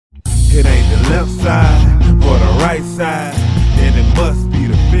It ain't the left side or the right side, then it must be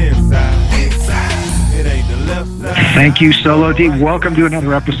the fin side. It ain't the left side. Thank you, Solo D. Welcome to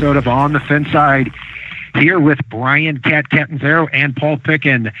another episode of On the Fin Side. Here with Brian Cat Catanzaro and Paul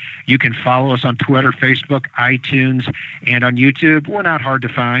Picken. You can follow us on Twitter, Facebook, iTunes, and on YouTube. We're not hard to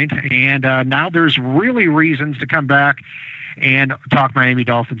find. And now there's really reasons to come back and talk Miami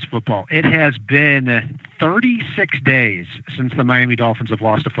Dolphins football. It has been 36 days since the Miami Dolphins have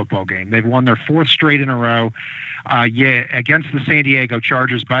lost a football game. They've won their fourth straight in a row against the San Diego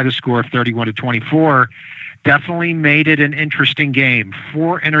Chargers by the score of 31-24. Definitely made it an interesting game.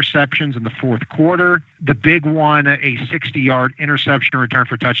 4 interceptions in the fourth quarter. The big one, a 60-yard interception return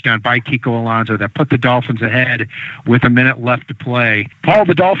for touchdown by Kiko Alonso that put the Dolphins ahead with a minute left to play. Paul,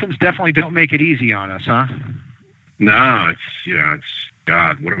 the Dolphins definitely don't make it easy on us, huh? No, it's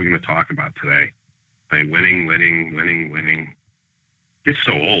God, what are we going to talk about today? I mean, winning. It's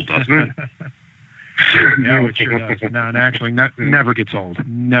so old, doesn't it? No, it sure does. No, it actually never gets old.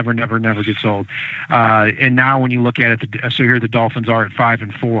 Never gets old. And now when you look at it, so here the Dolphins are at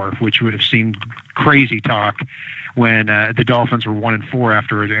 5-4, which would have seemed crazy talk when the Dolphins were 1-4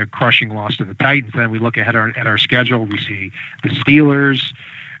 after a crushing loss to the Titans. Then we look ahead at our schedule. We see the Steelers.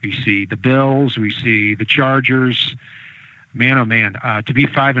 We see the Bills. We see the Chargers. Man, oh man, to be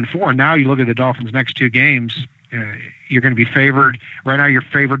 5-4. Now you look at the Dolphins' next 2 games. You're going to be favored. Right now you're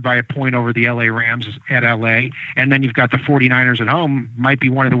favored by a point over the LA Rams at LA. And then you've got the 49ers at home, might be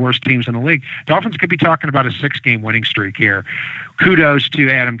one of the worst teams in the league. Dolphins could be talking about a 6-game winning streak here. Kudos to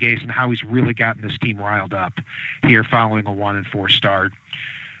Adam Gase and how he's really gotten this team riled up here following a 1-4 start.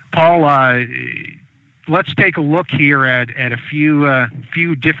 Paul, let's take a look here at a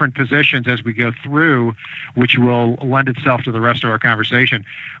few different positions as we go through, which will lend itself to the rest of our conversation.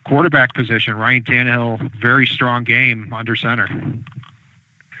 Quarterback position, Ryan Tannehill, very strong game under center.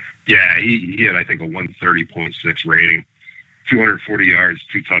 Yeah, he had, I think, a 130.6 rating, 240 yards,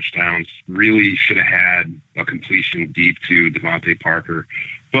 2 touchdowns. Really should have had a completion deep to Devontae Parker.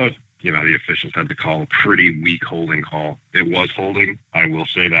 But, the officials had to call a pretty weak holding call. It was holding, I will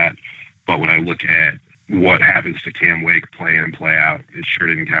say that. But when I look at what happens to Cam Wake play in and play out, it sure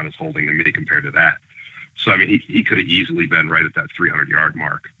didn't count as holding to me compared to that. So, I mean, he could have easily been right at that 300-yard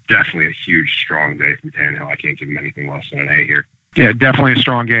mark. Definitely a huge, strong day from Tannehill. I can't give him anything less than an A here. Yeah, definitely a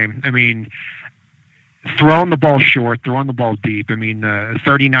strong game. I mean, throwing the ball short, throwing the ball deep. I mean,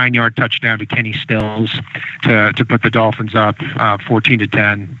 39-yard touchdown to Kenny Stills to put the Dolphins up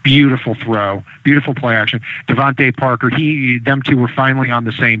 14-10. Beautiful throw, beautiful play action. Devontae Parker, them two were finally on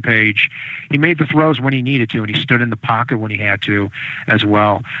the same page. He made the throws when he needed to, and he stood in the pocket when he had to as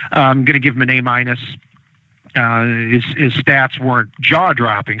well. I'm going to give him an A-. His stats weren't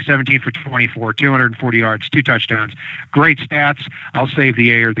jaw-dropping. 17 for 24, 240 yards, 2 touchdowns. Great stats. I'll save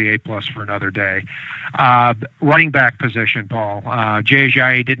the A or the A+ for another day. Running back position, Paul. Jay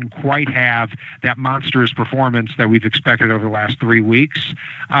Ajayi didn't quite have that monstrous performance that we've expected over the last 3 weeks.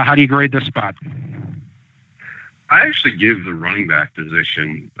 How do you grade this spot? I actually give the running back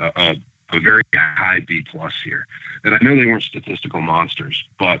position a very high B+ here. And I know they weren't statistical monsters,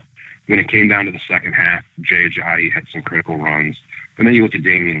 but when it came down to the second half, Jay Ajayi had some critical runs. And then you look at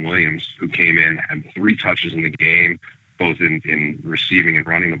Damian Williams, who came in, had 3 touches in the game, both in receiving and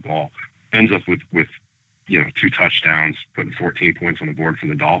running the ball. Ends up with 2 touchdowns, putting 14 points on the board for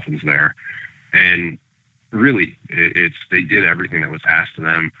the Dolphins there. And really, they did everything that was asked of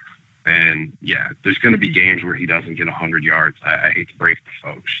them. And, yeah, there's going to be games where he doesn't get 100 yards. I hate to break it to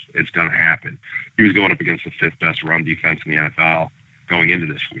folks. It's going to happen. He was going up against the 5th best run defense in the NFL going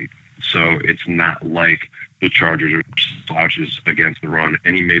into this week. So it's not like the Chargers are slouches against the run,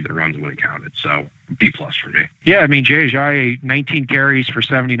 and he made the runs when it counted. So B+ for me. Yeah, I mean, Jay Ajayi, 19 carries for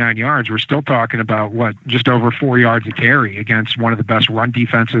 79 yards. We're still talking about, just over 4 yards a carry against one of the best run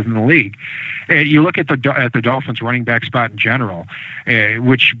defenses in the league. And you look at the Dolphins running back spot in general,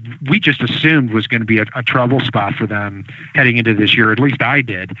 which we just assumed was going to be a trouble spot for them heading into this year. At least I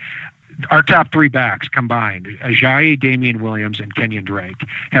did. Our top 3 backs combined, Ajayi, Damian Williams, and Kenyon Drake,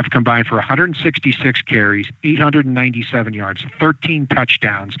 have combined for 166 carries, 897 yards, 13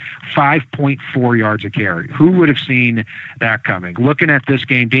 touchdowns, 5.4 yards a carry. Who would have seen that coming? Looking at this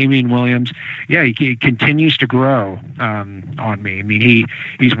game, Damian Williams, he continues to grow on me. I mean,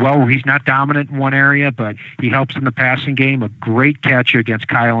 he's not dominant in one area, but he helps in the passing game. A great catch against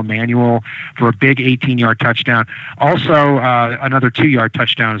Kyle Emanuel for a big 18-yard touchdown. Also, another 2-yard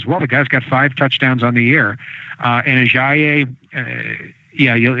touchdown as well. The guy's got 5 touchdowns on the year. And Ajayi,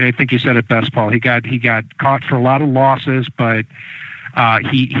 I think you said it best, Paul. He got caught for a lot of losses, but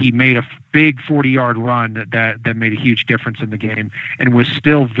he made big 40-yard run that made a huge difference in the game and was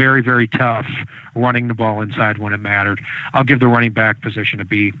still very, very tough running the ball inside when it mattered. I'll give the running back position a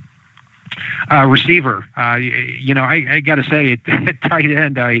B. Receiver, I got to say, at tight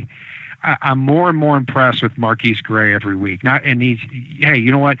end, I'm more and more impressed with Marquise Gray every week. Hey,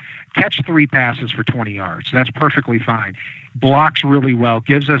 you know what? Catch 3 passes for 20 yards. That's perfectly fine. Blocks really well.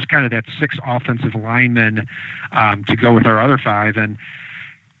 Gives us kind of that 6 offensive linemen to go with our other 5, and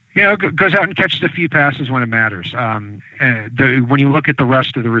goes out and catches a few passes when it matters. When you look at the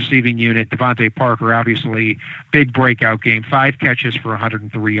rest of the receiving unit, Devontae Parker, obviously, big breakout game, 5 catches for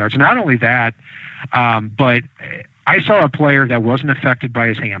 103 yards. Not only that, but I saw a player that wasn't affected by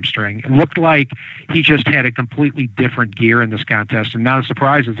his hamstring. It looked like he just had a completely different gear in this contest, and not a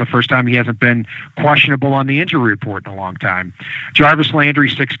surprise, it's the first time he hasn't been questionable on the injury report in a long time. Jarvis Landry,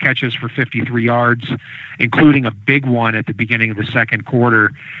 6 catches for 53 yards, including a big one at the beginning of the second half,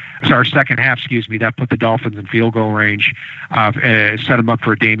 that put the Dolphins in field goal range, set them up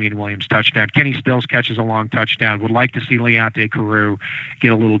for a Damian Williams touchdown. Kenny Stills catches a long touchdown. Would like to see Leonte Carew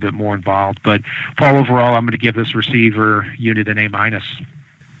get a little bit more involved. But, Paul, overall, I'm going to give this receiver unit an A-.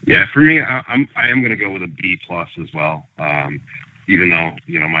 Yeah, for me, I am going to go with a B+ as well, even though,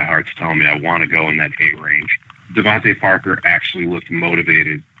 my heart's telling me I want to go in that A range. Devontae Parker actually looked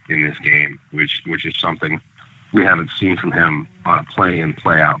motivated in this game, which is something we haven't seen from him on a play-in,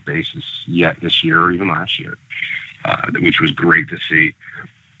 play-out basis yet this year or even last year, which was great to see.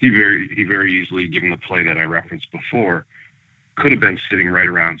 He very easily, given the play that I referenced before, could have been sitting right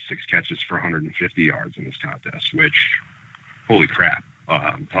around 6 catches for 150 yards in this contest, which, holy crap.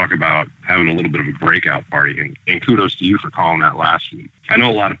 Talk about having a little bit of a breakout party, and kudos to you for calling that last week. I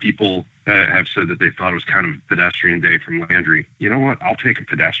know a lot of people have said that they thought it was kind of a pedestrian day from Landry. You know what? I'll take a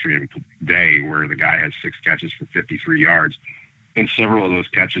pedestrian day where the guy has 6 catches for 53 yards, and several of those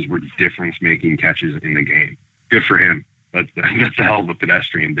catches were difference-making catches in the game. Good for him. That's a hell of a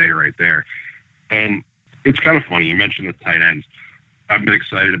pedestrian day right there. And it's kind of funny. You mentioned the tight ends. I've been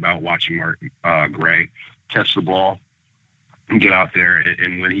excited about watching Gray catch the ball and get out there,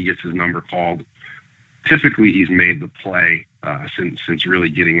 and when he gets his number called, typically he's made the play since really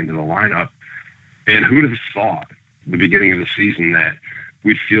getting into the lineup. And who'd have thought at the beginning of the season that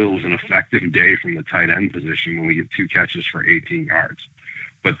we'd feel it was an effective day from the tight end position when we get 2 catches for 18 yards.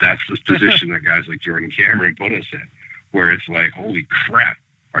 But that's the position that guys like Jordan Cameron put us in, where it's like, holy crap,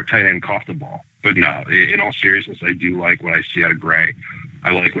 our tight end caught the ball. But no, in all seriousness, I do like what I see out of Gray.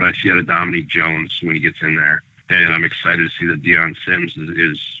 I like what I see out of Dominique Jones when he gets in there. And I'm excited to see that Deion Sims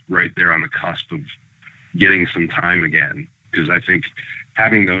is right there on the cusp of getting some time again, because I think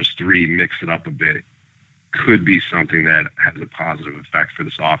having those 3 mix it up a bit could be something that has a positive effect for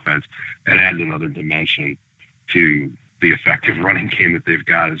this offense and adds another dimension to the effective running game that they've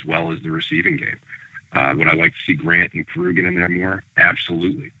got, as well as the receiving game. Would I like to see Grant and Carew get in there more?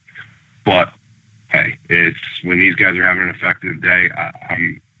 Absolutely. But, hey, it's when these guys are having an effective day,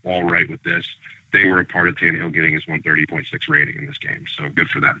 I'm all right with this. They were a part of Tannehill getting his 130.6 rating in this game, so good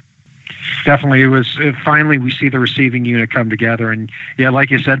for them. Definitely. Finally we see the receiving unit come together, and yeah,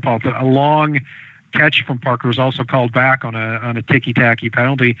 like you said, Paul, a long catch from Parker was also called back on a ticky-tacky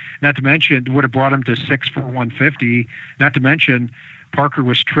penalty. Not to mention, would have brought him to 6 for 150. Not to mention, Parker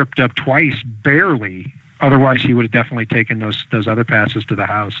was tripped up twice, barely. Otherwise, he would have definitely taken those other passes to the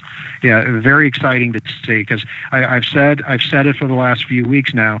house. Yeah, very exciting to see, because I've said it for the last few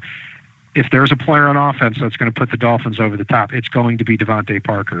weeks now. If there's a player on offense that's going to put the Dolphins over the top, it's going to be Devontae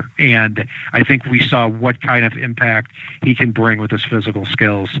Parker. And I think we saw what kind of impact he can bring with his physical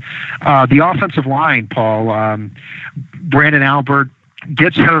skills. The offensive line, Paul, Brandon Albert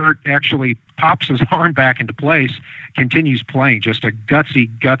gets hurt, actually pops his arm back into place, continues playing. Just a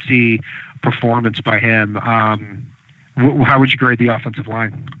gutsy performance by him. How would you grade the offensive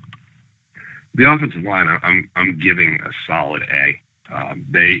line? The offensive line, I'm giving a solid A.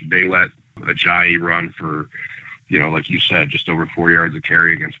 They let Ajayi run for, like you said, just over 4 yards of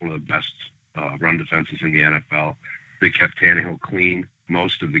carry against one of the best run defenses in the NFL. They kept Tannehill clean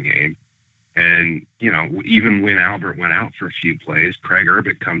most of the game. And, even when Albert went out for a few plays, Craig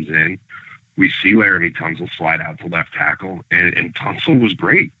Urbik comes in. We see Laramie Tunsil slide out to left tackle, and Tunsil was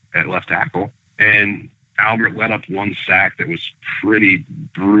great at left tackle. And Albert let up 1 sack that was pretty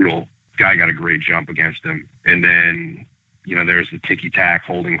brutal. Guy got a great jump against him. And then, there's the ticky-tack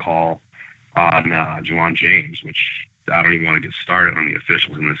holding call on Juwan James, which I don't even want to get started on the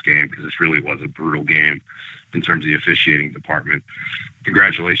officials in this game, because this really was a brutal game in terms of the officiating department.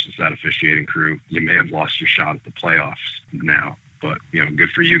 Congratulations to that officiating crew. You may have lost your shot at the playoffs now, but,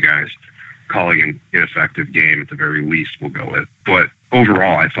 good for you guys. calling an ineffective game at the very least, we'll go with. But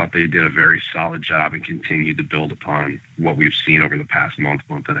overall, I thought they did a very solid job and continued to build upon what we've seen over the past month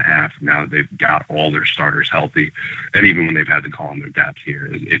and a half. Now that they've got all their starters healthy, and even when they've had to call on their depth here,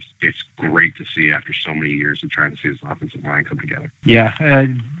 it's great to see after so many years of trying to see this offensive line come together. Yeah,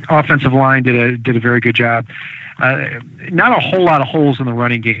 offensive line did a very good job. Not a whole lot of holes in the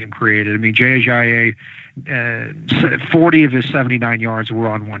running game created. I mean, Jay Ajayi, 40 of his 79 yards were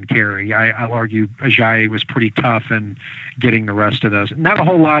on one carry. I'll argue Ajayi was pretty tough in getting the rest of those. Not a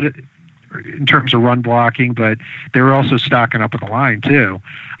whole lot in terms of run blocking, but they were also stocking up at the line too.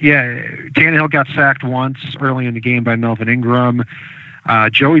 Yeah, Tannehill got sacked once early in the game by Melvin Ingram.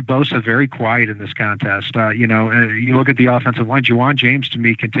 Joey Bosa very quiet in this contest. You look at the offensive line. Juwan James, to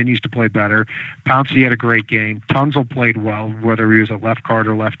me, continues to play better. Pouncey had a great game. Tunzel played well, whether he was a left guard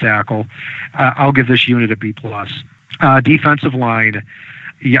or left tackle. I'll give this unit a B+. Defensive line.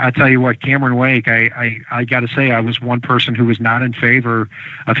 Yeah, I tell you what, Cameron Wake, I got to say, I was one person who was not in favor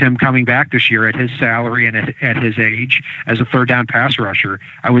of him coming back this year at his salary and at his age as a third down pass rusher.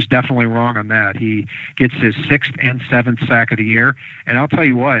 I was definitely wrong on that. He gets his 6th and 7th sack of the year. And I'll tell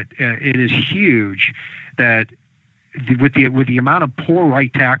you what, it is huge that with the amount of poor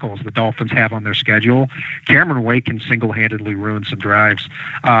right tackles the Dolphins have on their schedule, Cameron Wake can single-handedly ruin some drives.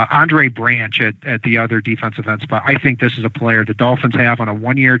 Andre Branch at the other defensive end spot. I think this is a player the Dolphins have on a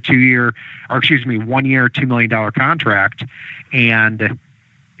 1 year, $2 million contract, and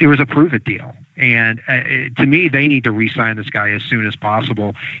it was a prove-it deal. And to me, they need to re-sign this guy as soon as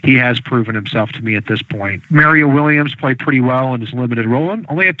possible. He has proven himself to me at this point. Mario Williams played pretty well in his limited role,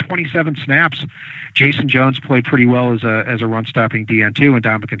 only had 27 snaps. Jason Jones played pretty well as a run-stopping DN2, and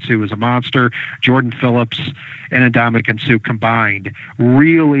Ndamukong Suh was a monster. Jordan Phillips and Ndamukong Suh combined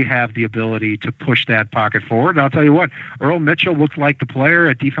really have the ability to push that pocket forward. And I'll tell you what, Earl Mitchell looked like the player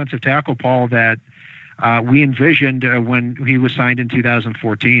at defensive tackle, Paul, that we envisioned when he was signed in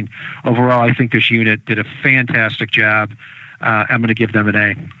 2014. Overall, I think this unit did a fantastic job. I'm going to give them an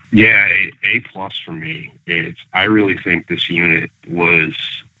A. Yeah, A+ for me. I really think this unit was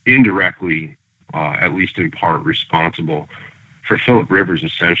indirectly, at least in part, responsible for Phillip Rivers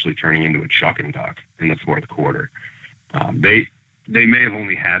essentially turning into a chuck and duck in the fourth quarter. They may have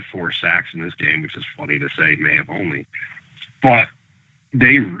only had 4 sacks in this game, which is funny to say, may have only, but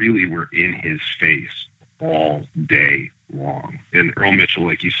they really were in his face all day long. And Earl Mitchell,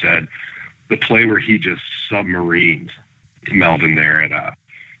 like you said, the play where he just submarined Melvin there at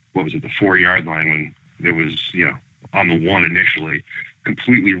the 4-yard line when it was on the 1 initially,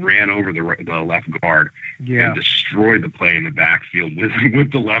 completely ran over the left guard and destroyed the play in the backfield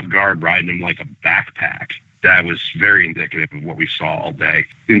with the left guard riding him like a backpack. That was very indicative of what we saw all day.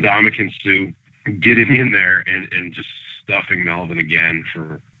 Ndamukong Suh getting in there and just stuffing Melvin again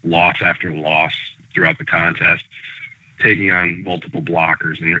for loss after loss throughout the contest, taking on multiple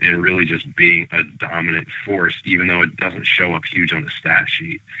blockers and really just being a dominant force, even though it doesn't show up huge on the stat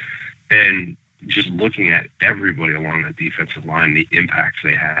sheet. And just looking at everybody along that defensive line, the impacts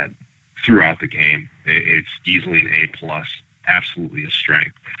they had throughout the game, it's easily an A+, absolutely a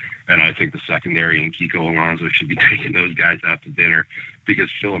strength. And I think the secondary and Kiko Alonso should be taking those guys out to dinner,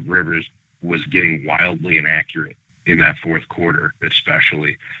 because Phillip Rivers was getting wildly inaccurate in that fourth quarter,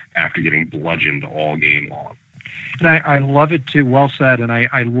 especially after getting bludgeoned all game long. And I love it too. Well said. And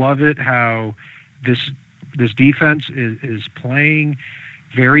I love it how this defense is playing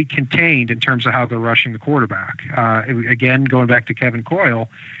very contained in terms of how they're rushing the quarterback. Again, going back to Kevin Coyle,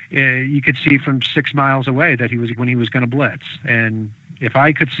 you could see from 6 miles away that he was going to blitz. And if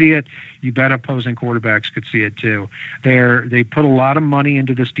I could see it, you bet opposing quarterbacks could see it too. They put a lot of money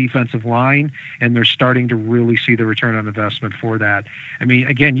into this defensive line, and they're starting to really see the return on investment for that. I mean,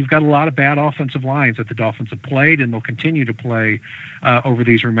 again, you've got a lot of bad offensive lines that the Dolphins have played, and they'll continue to play over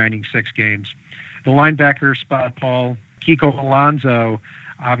these remaining 6 games. The linebacker spot, Paul, Kiko Alonso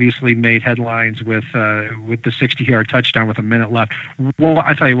obviously made headlines with the 60-yard touchdown with a minute left. Well,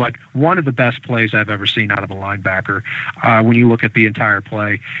 I tell you what, one of the best plays I've ever seen out of a linebacker when you look at the entire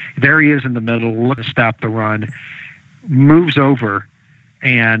play. There he is in the middle, looking to stop the run, moves over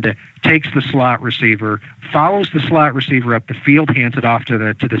and takes the slot receiver, follows the slot receiver up the field, hands it off to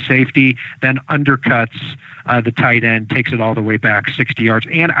the safety, then undercuts the tight end, takes it all the way back 60 yards,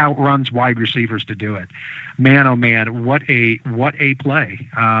 and outruns wide receivers to do it. Man, oh man, what a play!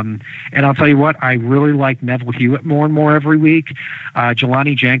 And I'll tell you what, I really like Neville Hewitt more and more every week.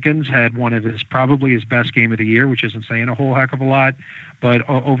 Jelani Jenkins had one of probably his best game of the year, which isn't saying a whole heck of a lot. But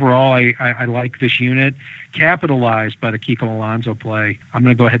overall, I like this unit. Capitalized by the Kiko Alonso play. I'm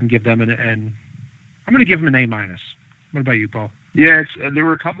going to go ahead and give them I'm going to give them an A-. What about you, Paul? Yeah, there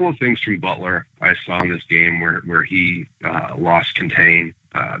were a couple of things from Butler I saw in this game where he lost contain.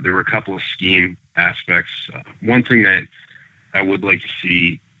 There were a couple of scheme aspects. One thing that I would like to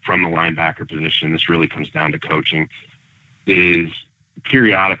see from the linebacker position, this really comes down to coaching, is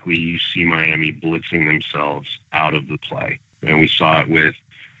periodically you see Miami blitzing themselves out of the play. And we saw it with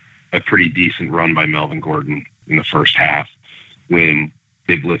a pretty decent run by Melvin Gordon in the first half when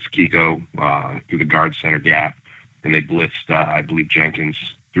they blitzed Kiko through the guard center gap, and they blitzed, I believe,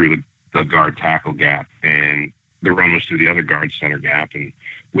 Jenkins through the guard tackle gap, and the run was through the other guard center gap. And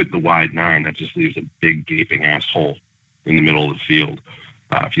with the wide 9, that just leaves a big gaping ass hole in the middle of the field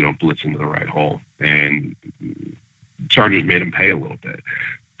if you don't blitz into the right hole. And Chargers made him pay a little bit.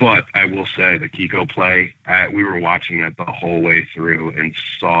 But I will say the Kiko play, we were watching that the whole way through and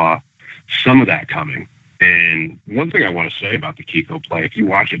saw some of that coming. And one thing I want to say about the Kiko play, if you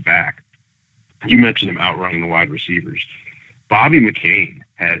watch it back, you mentioned him outrunning the wide receivers. Bobby McCain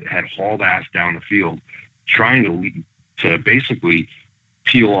had hauled ass down the field trying to basically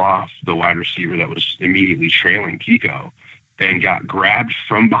peel off the wide receiver that was immediately trailing Kiko, and got grabbed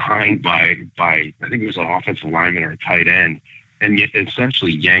from behind by I think it was an offensive lineman or a tight end, and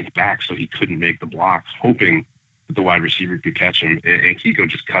essentially yanked back so he couldn't make the blocks, hoping that the wide receiver could catch him. And Kiko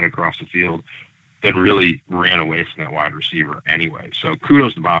just cut across the field, then really ran away from that wide receiver anyway. So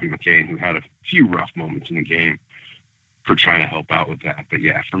kudos to Bobby McCain, who had a few rough moments in the game, for trying to help out with that. But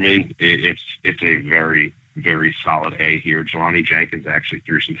yeah, for me, it's a very, very solid A here. Jelani Jenkins actually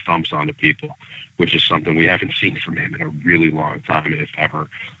threw some thumps onto people, which is something we haven't seen from him in a really long time, if ever,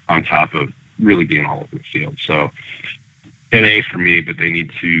 on top of really being all over the field. So an A for me, but they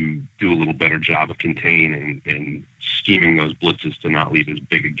need to do a little better job of containing and scheming those blitzes to not leave as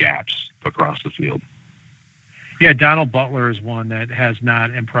big of gaps across the field. Yeah, Donald Butler is one that has not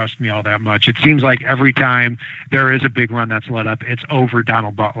impressed me all that much. It seems like every time there is a big run that's let up, it's over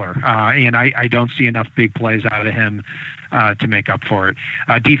Donald Butler. And I don't see enough big plays out of him to make up for it.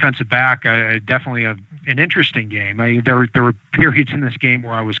 Defensive back, definitely an interesting game. There were periods in this game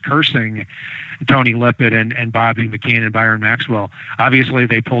where I was cursing Tony Lippett and Bobby McCain and Byron Maxwell. Obviously,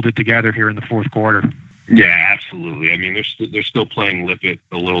 they pulled it together here in the fourth quarter. Yeah, absolutely. I mean, they're still playing Lippett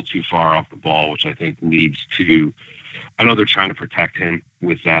a little too far off the ball, which I think leads to, I know they're trying to protect him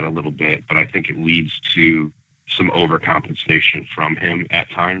with that a little bit, but I think it leads to some overcompensation from him at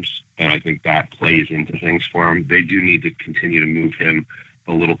times, and I think that plays into things for him. They do need to continue to move him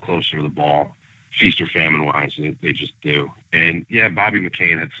a little closer to the ball, feast or famine-wise. They just do. And yeah, Bobby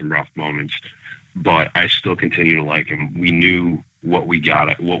McCain had some rough moments, but I still continue to like him. We knew what we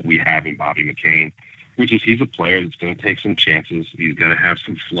have in Bobby McCain, which is he's a player that's going to take some chances. He's going to have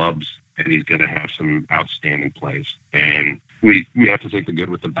some flubs, and he's going to have some outstanding plays. And we have to take the good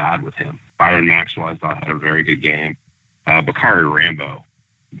with the bad with him. Byron Maxwell, I thought, had a very good game. Bakari Rambo,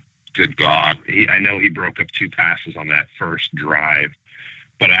 good God. I know he broke up 2 passes on that first drive,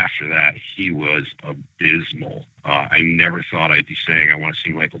 but after that, he was abysmal. I never thought I'd be saying I want to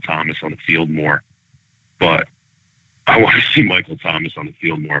see Michael Thomas on the field more, but I want to see Michael Thomas on the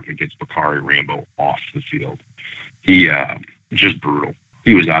field more if it gets Bakari Rambo off the field. He just brutal.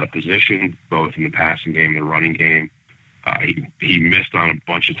 He was out of position, both in the passing game and the running game. He missed on a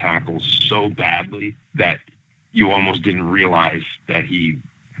bunch of tackles so badly that you almost didn't realize that he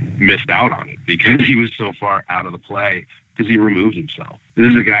missed out on it because he was so far out of the play because he removed himself.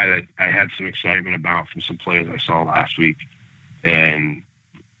 This is a guy that I had some excitement about from some plays I saw last week, and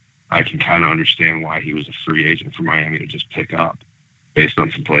I can kind of understand why he was a free agent for Miami to just pick up based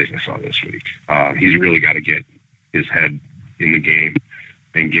on some plays I saw this week. He's really got to get his head in the game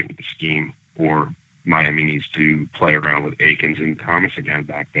and get with the scheme, or Miami needs to play around with Akins and Thomas again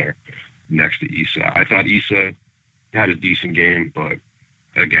back there next to Issa. I thought Issa had a decent game, but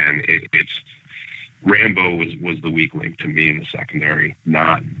again, it's Rambo was the weak link to me in the secondary,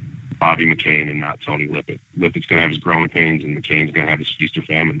 not Bobby McCain and not Tony Lippett. Lippett's going to have his growing pains, and McCain's going to have his feast or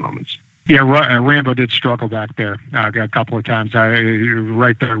famine moments. Yeah, Rambo did struggle back there a couple of times.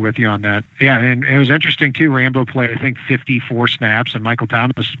 Right there with you on that. Yeah, and it was interesting, too. Rambo played, I think, 54 snaps, and Michael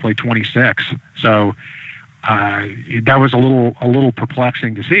Thomas played 26. So that was a little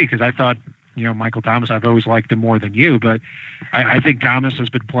perplexing to see because I thought, Michael Thomas, I've always liked him more than you, but I think Thomas has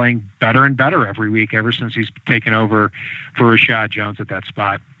been playing better and better every week ever since he's taken over for Rashad Jones at that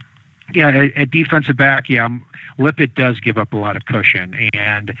spot. Yeah, at defensive back, Lippett does give up a lot of cushion,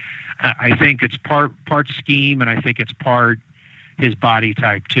 and I think it's part scheme, and I think it's part his body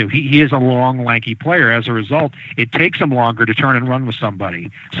type too. He is a long, lanky player. As a result, it takes him longer to turn and run with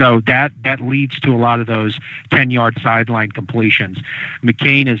somebody. So that leads to a lot of those 10-yard sideline completions.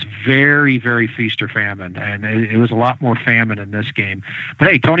 McCain is very, very feast or famine, and it was a lot more famine in this game. But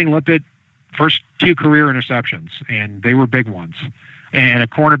hey, Tony Lippett, first 2 career interceptions, and they were big ones. And a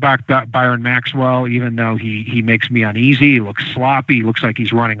cornerback, Byron Maxwell, even though he makes me uneasy, he looks sloppy, he looks like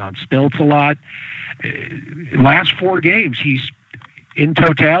he's running on stilts a lot. Last 4 games, he's, in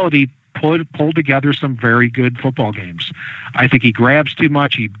totality, pulled together some very good football games. I think he grabs too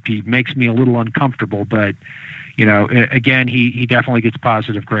much. He makes me a little uncomfortable, but, you know, again, he definitely gets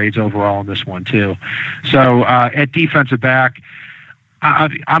positive grades overall in this one, too. So at defensive back,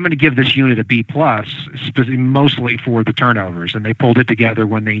 I'm going to give this unit a B+, mostly for the turnovers, and they pulled it together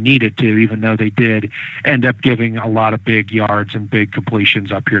when they needed to, even though they did end up giving a lot of big yards and big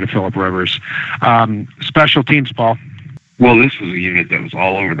completions up here to Phillip Rivers. Special teams, Paul. Well, this was a unit that was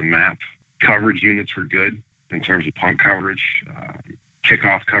all over the map. Coverage units were good in terms of punt coverage.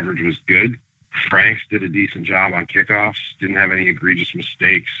 Kickoff coverage was good. Franks did a decent job on kickoffs. Didn't have any egregious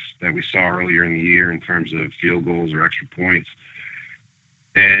mistakes that we saw earlier in the year in terms of field goals or extra points.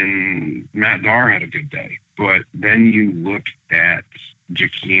 And Matt Darr had a good day. But then you look at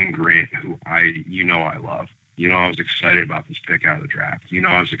Jakeem Grant, who I love. You know, I was excited about this pick out of the draft. You know,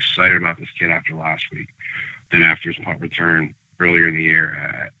 I was excited about this kid after last week. Then after his punt return earlier in the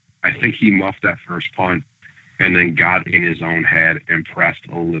year, I think he muffed that first punt and then got in his own head and pressed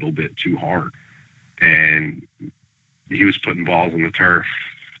a little bit too hard. And he was putting balls on the turf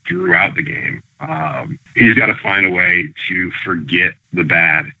throughout the game. He's got to find a way to forget the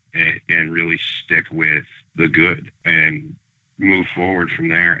bad and really stick with the good and move forward from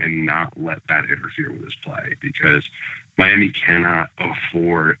there and not let that interfere with his play, because Miami cannot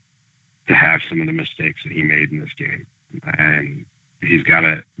afford to have some of the mistakes that he made in this game. And he's got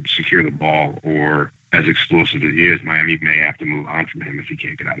to secure the ball, or as explosive as he is, Miami may have to move on from him if he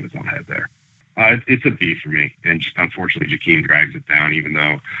can't get out of his own head there. It's a B for me, and just unfortunately Jakeem drags it down, even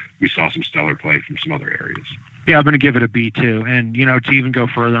though we saw some stellar play from some other areas. Yeah, I'm going to give it a B too. And, you know, to even go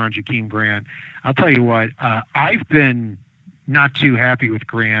further on Jakeem Grant, I'll tell you what, I've been not too happy with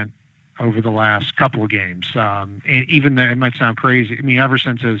Grant over the last couple of games. And even though it might sound crazy, I mean, ever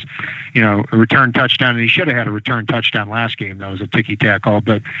since his, you know, a return touchdown, and he should have had a return touchdown last game, that was a ticky-tack call,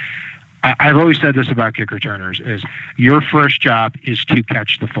 but I've always said this about kick returners, is your first job is to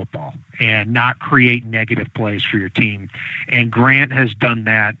catch the football and not create negative plays for your team. And Grant has done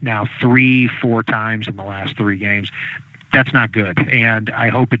that now 3-4 times in the last 3 games. That's not good, and I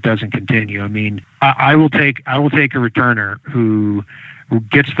hope it doesn't continue. I mean, I will take a returner who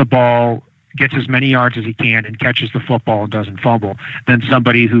gets the ball, gets as many yards as he can, and catches the football and doesn't fumble, than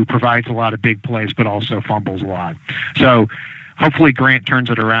somebody who provides a lot of big plays but also fumbles a lot. So hopefully Grant turns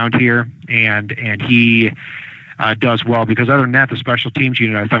it around here, and he does well, because other than that, the special teams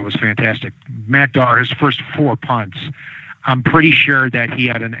unit I thought was fantastic. Matt Darr, his first 4 punts, I'm pretty sure that he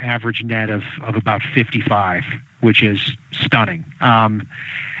had an average net of about 55, which is stunning. And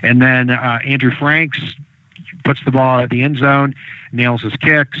then Andrew Franks puts the ball at the end zone, nails his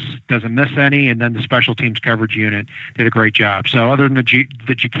kicks, doesn't miss any, and then the special teams coverage unit did a great job. So other than the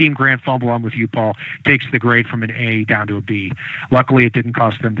Jakeem Grant fumble, I'm with you, Paul, takes the grade from an A down to a B. Luckily, it didn't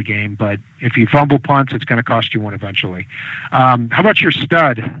cost them the game, but if you fumble punts, it's going to cost you one eventually. How about your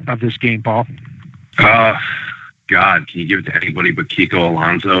stud of this game, Paul? God, can you give it to anybody but Kiko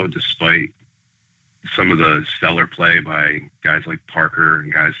Alonso, despite some of the stellar play by guys like Parker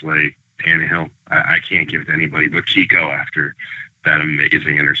and guys like Tannehill? I can't give it to anybody but Kiko after that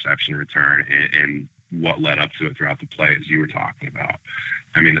amazing interception return and what led up to it throughout the play, as you were talking about.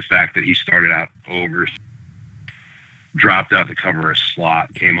 I mean, the fact that he started out over, dropped out to cover a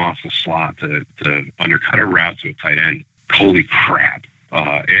slot, came off the slot to undercut a route to a tight end. Holy crap.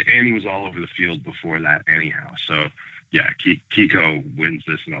 And he was all over the field before that anyhow. So, yeah, Kiko wins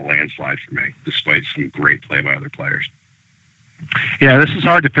this in a landslide for me, despite some great play by other players. Yeah, this is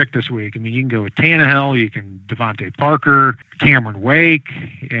hard to pick this week. I mean, you can go with Tannehill, you can Devontae Parker, Cameron Wake.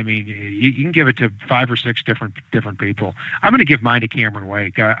 I mean, you can give it to 5 or 6 different people. I'm going to give mine to Cameron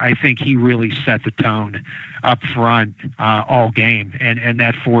Wake. I think he really set the tone up front all game, and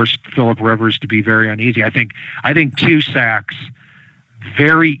that forced Phillip Rivers to be very uneasy. I think 2 sacks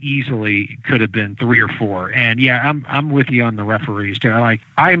very easily could have been 3 or 4. And yeah, I'm with you on the referees too.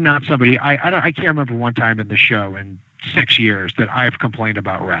 I'm not somebody, I can't remember one time in the show in 6 years that I've complained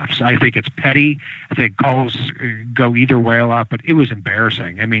about refs. I think it's petty. I think calls go either way a lot, but it was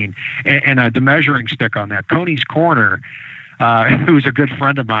embarrassing. I mean, and the measuring stick on that, Coney's Corner, who's a good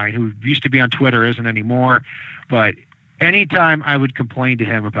friend of mine, who used to be on Twitter, isn't anymore, but anytime I would complain to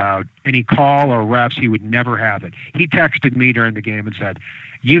him about any call or refs, he would never have it. He texted me during the game and said,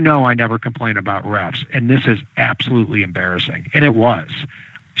 I never complain about refs, and this is absolutely embarrassing. And it was.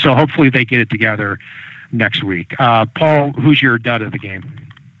 So hopefully they get it together next week. Paul, who's your dud of the game?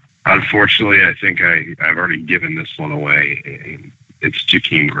 Unfortunately, I think I've already given this one away. It's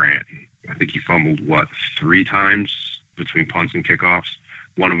Jakeem Grant. I think he fumbled, 3 times between punts and kickoffs.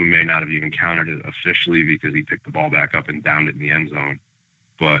 One of them may not have even counted it officially because he picked the ball back up and downed it in the end zone.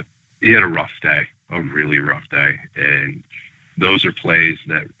 But he had a rough day, a really rough day. And those are plays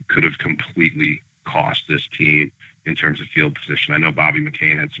that could have completely cost this team in terms of field position. I know Bobby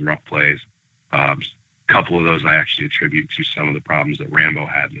McCain had some rough plays. A couple of those I actually attribute to some of the problems that Rambo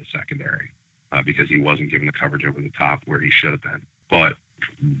had in the secondary because he wasn't given the coverage over the top where he should have been. But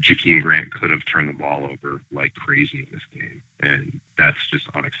Jakeem Grant could have turned the ball over like crazy in this game, and that's just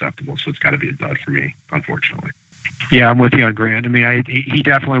unacceptable. So it's got to be a dud for me, unfortunately. Yeah, I'm with you on Grant. I mean, he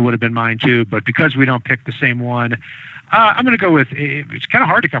definitely would have been mine too, but because we don't pick the same one, I'm going to go with, it's kind of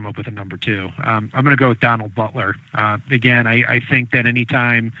hard to come up with a number 2. I'm going to go with Donald Butler. Again, I think that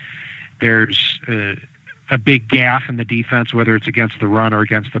anytime there's a big gaffe in the defense, whether it's against the run or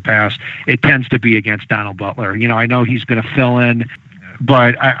against the pass, it tends to be against Donald Butler. I know he's going to fill in,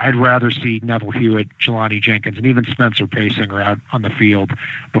 but I'd rather see Neville Hewitt, Jelani Jenkins, and even Spencer Paysinger out on the field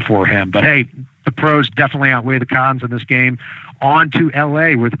before him. But hey, the pros definitely outweigh the cons in this game. On to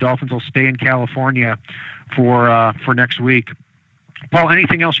L.A., where the Dolphins will stay in California for next week. Paul,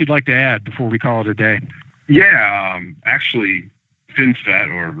 anything else you'd like to add before we call it a day? Yeah, actually,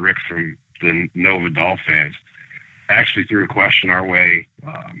 FinFet, or Rick from the Nova Doll fans, actually threw a question our way,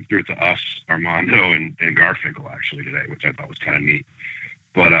 threw it to us, Armando, and Garfinkel actually today, which I thought was kind of neat.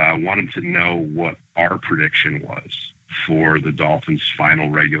 But I wanted to know what our prediction was for the Dolphins' final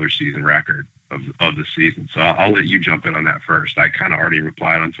regular season record of the season. So I'll let you jump in on that first. I kind of already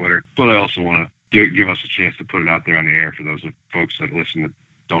replied on Twitter, but I also want to give us a chance to put it out there on the air for those folks that listen that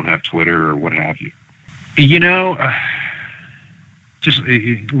don't have Twitter or what have you. Just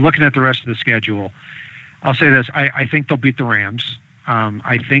looking at the rest of the schedule, I'll say this. I think they'll beat the Rams.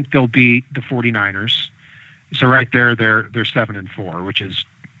 I think they'll beat the 49ers. So right there, they're 7-4, which is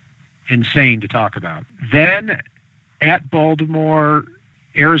insane to talk about. Then at Baltimore,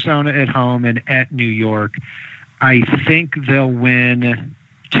 Arizona at home, and at New York, I think they'll win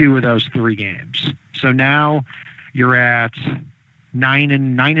 2 of those 3 games. So now you're at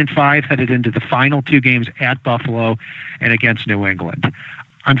 9-5 headed into the final 2 games at Buffalo and against New England.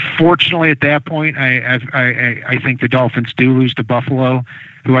 Unfortunately, at that point, I think the Dolphins do lose to Buffalo,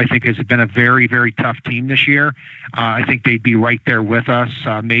 who I think has been a very, very tough team this year. I think they'd be right there with us,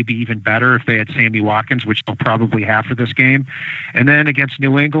 maybe even better if they had Sammy Watkins, which they'll probably have for this game. And then against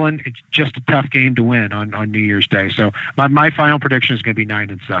New England, it's just a tough game to win on New Year's Day. So my final prediction is going to be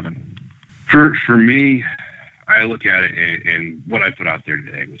 9-7. For me, I look at it, and what I put out there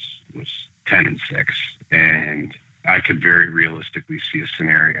today was 10-6, and I could very realistically see a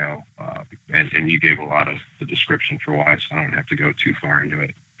scenario, and you gave a lot of the description for why, so I don't have to go too far into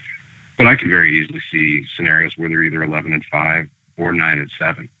it. But I could very easily see scenarios where they're either 11-5 or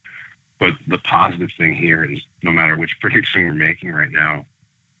 9-7. But the positive thing here is no matter which prediction we're making right now,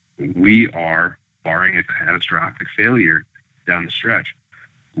 we are, barring a catastrophic failure down the stretch,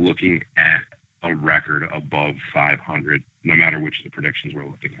 looking at a record above 500, no matter which of the predictions we're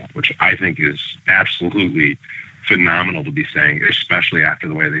looking at, which I think is absolutely phenomenal to be saying, especially after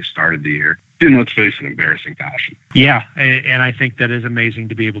the way they started the year in, let's face it, embarrassing fashion. Yeah, and I think that is amazing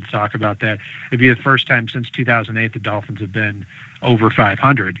to be able to talk about that. It'd be the first time since 2008 the Dolphins have been over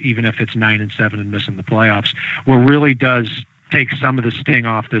 500, even if it's 9-7 and missing the playoffs. What really does take some of the sting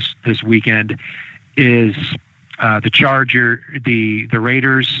off this weekend is the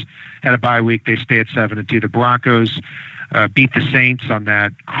Raiders had a bye week. They stay at 7-2. The Broncos beat the Saints on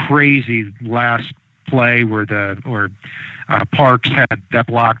that crazy last play where Parks had that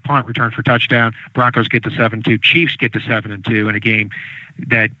block punt return for touchdown. Broncos get to 7-2. Chiefs get to 7-2 in a game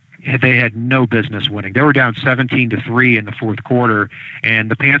that they had no business winning. They were down 17-3 in the fourth quarter, and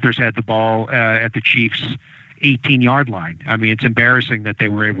the Panthers had the ball at the Chiefs' 18-yard line. I mean, it's embarrassing that they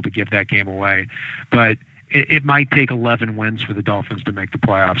were able to give that game away, but it might take 11 wins for the Dolphins to make the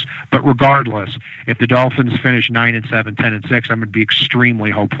playoffs. But regardless, if the Dolphins finish 9-7, 10-6, I'm going to be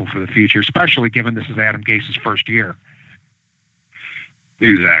extremely hopeful for the future, especially given this is Adam Gase's first year.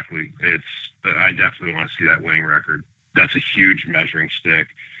 Exactly. I definitely want to see that winning record. That's a huge measuring stick.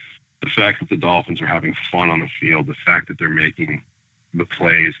 The fact that the Dolphins are having fun on the field, the fact that they're making the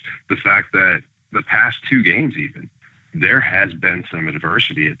plays, the fact that the past 2 games even, there has been some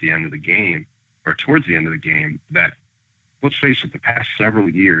adversity at the end of the game, or towards the end of the game, that let's face it, the past several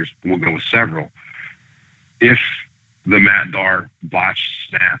years, we'll go with several, if the Matt Dar botched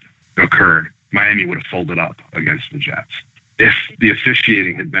snap occurred, Miami would have folded up against the Jets. If the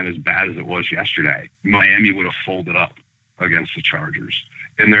officiating had been as bad as it was yesterday, Miami would have folded up against the Chargers.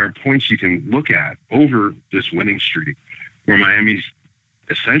 And there are points you can look at over this winning streak where Miami's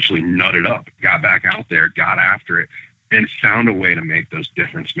essentially nutted up, got back out there, got after it, and found a way to make those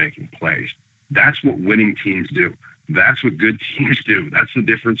difference-making plays. That's what winning teams do. That's what good teams do. That's the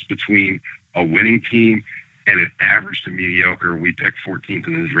difference between a winning team and an average to mediocre, we pick 14th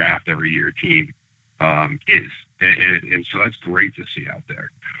in the draft every year team is. And so that's great to see out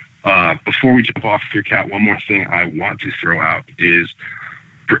there. Before we jump off here, Kat, one more thing I want to throw out is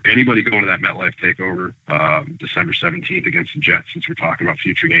for anybody going to that MetLife takeover December 17th against the Jets, since we're talking about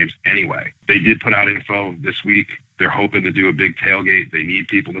future games anyway, they did put out info this week. They're hoping to do a big tailgate. They need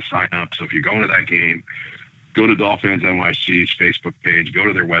people to sign up. So if you're going to that game, go to Dolphins NYC's Facebook page, go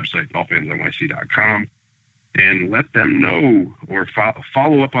to their website, dolphinsnyc.com, and let them know or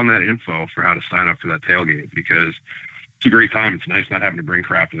follow up on that info for how to sign up for that tailgate, because it's a great time. It's nice not having to bring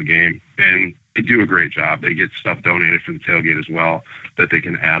crap to the game. And they do a great job. They get stuff donated for the tailgate as well that they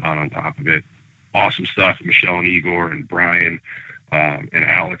can add on top of it. Awesome stuff. Michelle and Igor and Brian and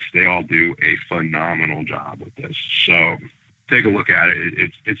Alex, they all do a phenomenal job with this. So take a look at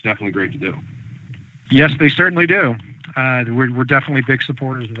it. It's definitely great to do. Yes, they certainly do. We're definitely big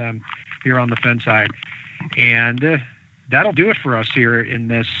supporters of them here on the Fin side. And that'll do it for us here in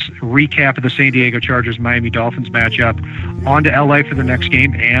this recap of the San Diego Chargers-Miami Dolphins matchup. On to LA for the next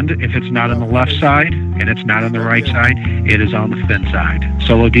game, and if it's not on the left side and it's not on the right side, it is on the Fin side.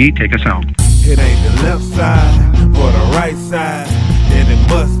 Solo D, take us home. It ain't the left side or the right side, then it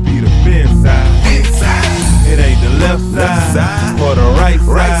must be the Fin side. It ain't the left side or the right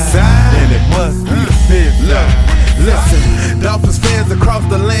side, then it must be the Fin side. Listen, Dolphins fans across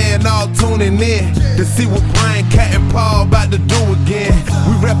the land all tuning in to see what Brian, Cat, and Paul about to do again.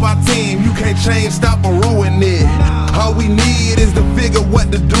 We rep our team, you can't change, stop, or ruin it. All we need is to figure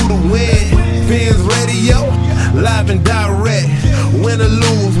what to do to win. Fins Radio, live and direct. Win or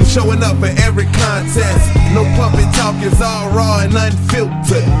lose, we're showing up for every contest. No puppet talk, it's all raw and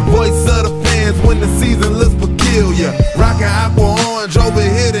unfiltered. Voice of the fans when the season looks peculiar. Rockin' aqua orange over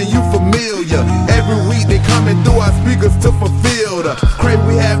here, then you familiar. Every week they coming through our speakers to fulfill the crave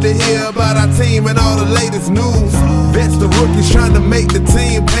we have to hear about our team and all the latest news. Vets the rookies trying to make the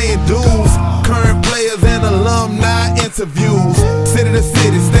team, paying dues. Current players and alumni interviews. City to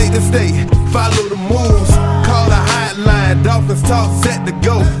city, state to state, follow the moves. Call the hotline, Dolphins talk set to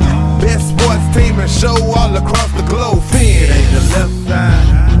go. Best sports team and show all across the globe. Fin. It ain't the left side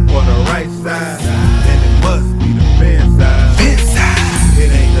or the right side, then it must be the Fin side.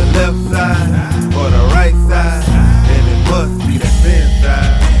 It ain't the left side or the right side, then it must be the Fin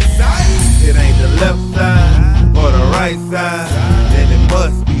side. It ain't the left side or the right side, then it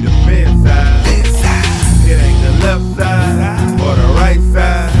must be the Fin side. It ain't the left side or the right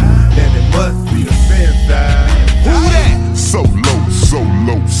side, then it must be the Fin side. Who that? So low, so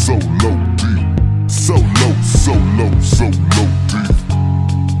low, so low deep. So low, so low, so low deep.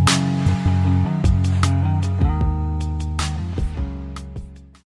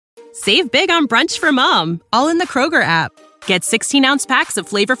 Save big on brunch for mom, all in the Kroger app. Get 16-ounce packs of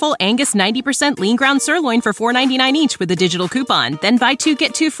flavorful Angus 90% lean ground sirloin for $4.99 each with a digital coupon. Then buy 2,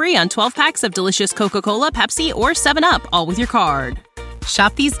 get 2 free on 12 packs of delicious Coca-Cola, Pepsi, or 7-Up, all with your card.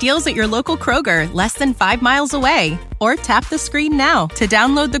 Shop these deals at your local Kroger, less than 5 miles away. Or tap the screen now to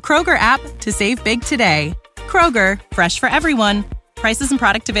download the Kroger app to save big today. Kroger, fresh for everyone. Prices and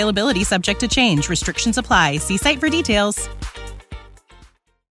product availability subject to change. Restrictions apply. See site for details.